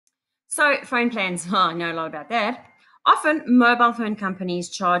So phone plans, I know a lot about that. Often mobile phone companies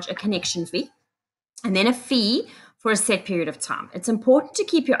charge a connection fee and then a fee for a set period of time. It's important to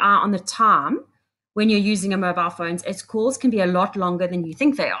keep your eye on the time when you're using a mobile phone, as calls can be a lot longer than you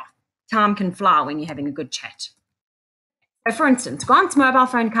think they are. Time can fly when you're having a good chat. So for instance, Grant's mobile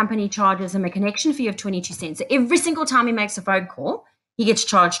phone company charges him a connection fee of 22 cents. So every single time he makes a phone call, he gets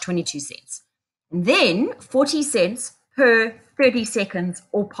charged 22 cents. And then 40 cents per 30 seconds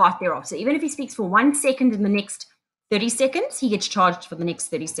or part thereof. So even if he speaks for 1 second in the next 30 seconds, he gets charged for the next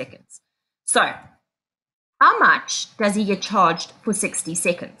 30 seconds. So how much does he get charged for 60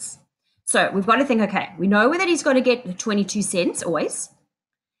 seconds? So we've got to think, okay, we know that he's got to get 22 cents always.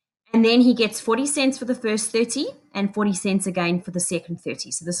 And then he gets 40 cents for the first 30 and 40 cents again for the second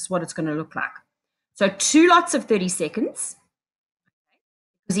 30. So this is what it's going to look like. So 2 lots of 30 seconds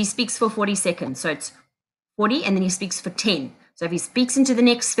because he speaks for 40 seconds. So it's 40 and then he speaks for 10. So if he speaks into the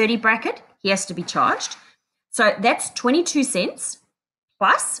next 30 bracket, he has to be charged. So that's 22 cents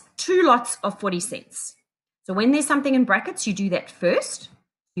plus 2 lots of 40 cents. So when there's something in brackets, you do that first.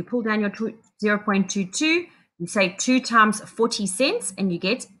 You pull down your 0.22, you say 2 times 40 cents and you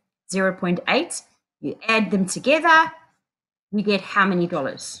get 0.8. You add them together, you get how many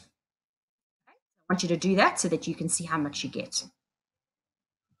dollars? Okay. I want you to do that so that you can see how much you get.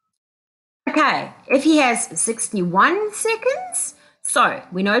 Okay, if he has 61 seconds, so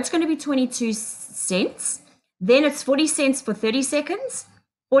we know it's going to be 22 cents. Then it's 40 cents for 30 seconds,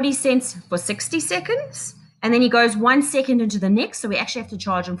 40 cents for 60 seconds, and then he goes 1 second into the next, so we actually have to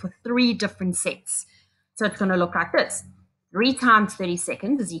charge him for 3 different sets. So it's going to look like this. 3 times 30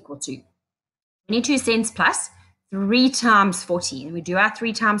 seconds is equal to 22 cents plus 3 times 40. And we do our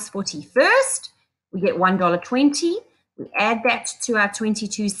 3 times 40 first. We get $1.20. We add that to our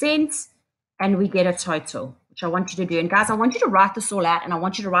 22 cents, and we get a total, which I want you to do. And guys, I want you to write this all out, and I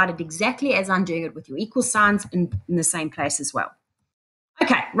want you to write it exactly as I'm doing it with your equal signs in the same place as well.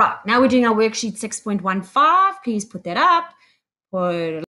 Okay, right. Now we're doing our worksheet 6.15. Please put that up.